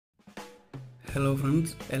Hello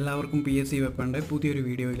friends, എല്ലാവർക്കും PSC വെപ്പൻ്റെ പുതിയൊരു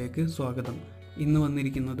വീഡിയോയിലേക്ക് സ്വാഗതം. ഇന്ന്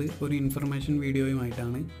വന്നിരിക്കുന്നത് ഒരു ഇൻഫർമേഷൻ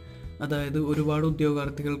വീഡിയോയുമായിട്ടാണ്. അതായത് ഒരുപാട്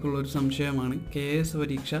ഉദ്യോഗാർത്ഥികൾക്കുള്ളൊരു സംശയമാണ് KS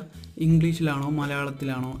പരീക്ഷ ഇംഗ്ലീഷിലാണോ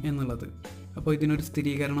മലയാളത്തിലാണോ എന്നുള്ളത്. അപ്പോൾ ഇതിനൊരു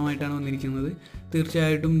സ്ഥിരീകരണമായിട്ടാണ് വന്നിരിക്കുന്നത്.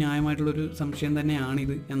 തീർച്ചയായിട്ടും ന്യായമായിട്ടുള്ളൊരു സംശയം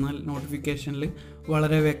തന്നെയാണിത്. എന്നാൽ നോട്ടിഫിക്കേഷനിൽ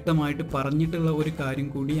വളരെ വ്യക്തമായിട്ട് പറഞ്ഞിട്ടുള്ള ഒരു കാര്യം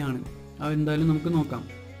കൂടിയാണ്. അതെന്തായാലും നമുക്ക് നോക്കാം.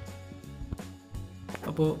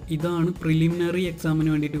 അപ്പോൾ ഇതാണ് പ്രിലിമിനറി എക്സാമിന്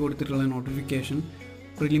വേണ്ടിയിട്ട് കൊടുത്തിട്ടുള്ള notification.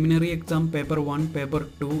 Preliminary exam paper 1, paper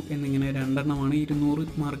 2 എന്നിങ്ങനെ രണ്ടെണ്ണമാണ്. 200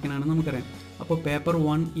 മാർക്കിനാണ് നമുക്കറിയാം. അപ്പോൾ പേപ്പർ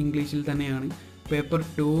 1 ഇംഗ്ലീഷിൽ തന്നെയാണ്, പേപ്പർ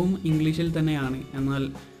 2ഉം ഇംഗ്ലീഷിൽ തന്നെയാണ്. എന്നാൽ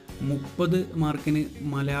 30 മാർക്കിന്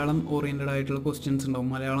മലയാളം ഓറിയൻറ്റഡ് ആയിട്ടുള്ള ക്വസ്റ്റ്യൻസ് ഉണ്ടാവും,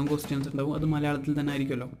 മലയാളം ക്വസ്റ്റ്യൻസ് ഉണ്ടാവും. അത് മലയാളത്തിൽ തന്നെ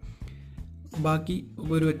ആയിരിക്കുമല്ലോ. ബാക്കി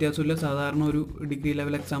ഒരു വ്യത്യാസമില്ല. സാധാരണ ഒരു ഡിഗ്രി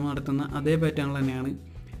ലെവൽ എക്സാം നടത്തുന്ന അതേ പാറ്റേൺ തന്നെയാണ്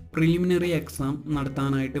പ്രിലിമിനറി എക്സാം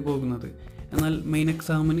നടത്താനായിട്ട് പോകുന്നത്. എന്നാൽ മെയിൻ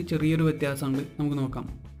എക്സാമിന് ചെറിയൊരു വ്യത്യാസമുണ്ട്. നമുക്ക് നോക്കാം.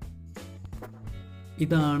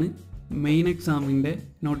 ഇതാണ് മെയിൻ എക്സാമിൻ്റെ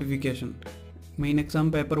notification. Main exam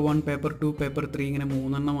paper 1, paper 2, paper 3 ഇങ്ങനെ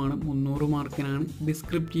 3 എണ്ണമാണ്. 300 മാർക്കിനാണ്.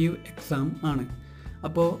 ഡിസ്ക്രിപ്റ്റീവ് എക്സാം ആണ്.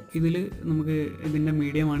 അപ്പോൾ ഇതിൽ നമുക്ക് ഇതിൻ്റെ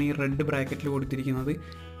മീഡിയമാണ് ഈ റെഡ് ബ്രാക്കറ്റിൽ കൊടുത്തിരിക്കുന്നത്.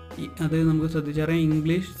 അത് നമുക്ക് ശ്രദ്ധിച്ചറിയാം.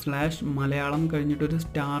 ഇംഗ്ലീഷ്/മലയാളം കഴിഞ്ഞിട്ടൊരു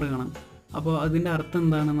സ്റ്റാർ കാണാം. അപ്പോൾ അതിൻ്റെ അർത്ഥം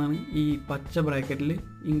എന്താണെന്നാണ് ഈ പച്ച ബ്രാക്കറ്റിൽ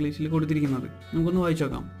ഇംഗ്ലീഷിൽ കൊടുത്തിരിക്കുന്നത്. നമുക്കൊന്ന് വായിച്ചു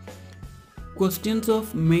നോക്കാം. Questions of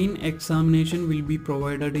main examination will be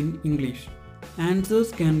provided in English. Answers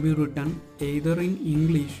can be written either in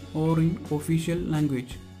English or in official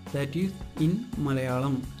language, that is in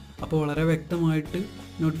Malayalam. അപ്പോൾ വളരെ വ്യക്തമായിട്ട്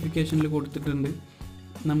നോട്ടിഫിക്കേഷനിൽ കൊടുത്തിട്ടുണ്ട്.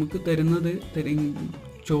 നമുക്ക്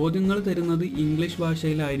ചോദ്യങ്ങൾ തരുന്നത് ഇംഗ്ലീഷ്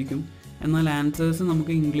ഭാഷയിലായിരിക്കും. എന്നാൽ ആൻസേഴ്സ്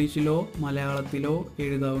നമുക്ക് ഇംഗ്ലീഷിലോ മലയാളത്തിലോ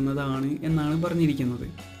എഴുതാവുന്നതാണ് എന്നാണ് പറഞ്ഞിരിക്കുന്നത്.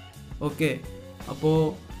 ഓക്കെ, അപ്പോൾ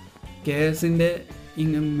KSൻ്റെ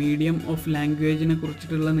മീഡിയം ഓഫ് ലാംഗ്വേജിനെ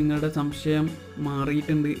കുറിച്ചിട്ടുള്ള നിങ്ങളുടെ സംശയം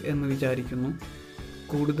മാറിയിട്ടുണ്ട് എന്ന് വിചാരിക്കുന്നു.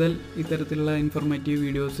 കൂടുതൽ ഇത്തരത്തിലുള്ള ഇൻഫോർമേറ്റീവ്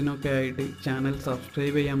വീഡിയോസിനൊക്കെ ആയിട്ട് ചാനൽ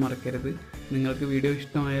സബ്സ്ക്രൈബ് ചെയ്യാൻ മറക്കരുത്. നിങ്ങൾക്ക് വീഡിയോ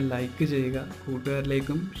ഇഷ്ടമായാൽ ലൈക്ക് ചെയ്യുക,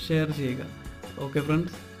 കൂട്ടുകാരിലേക്കും ഷെയർ ചെയ്യുക. Okay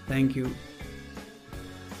friends, thank you.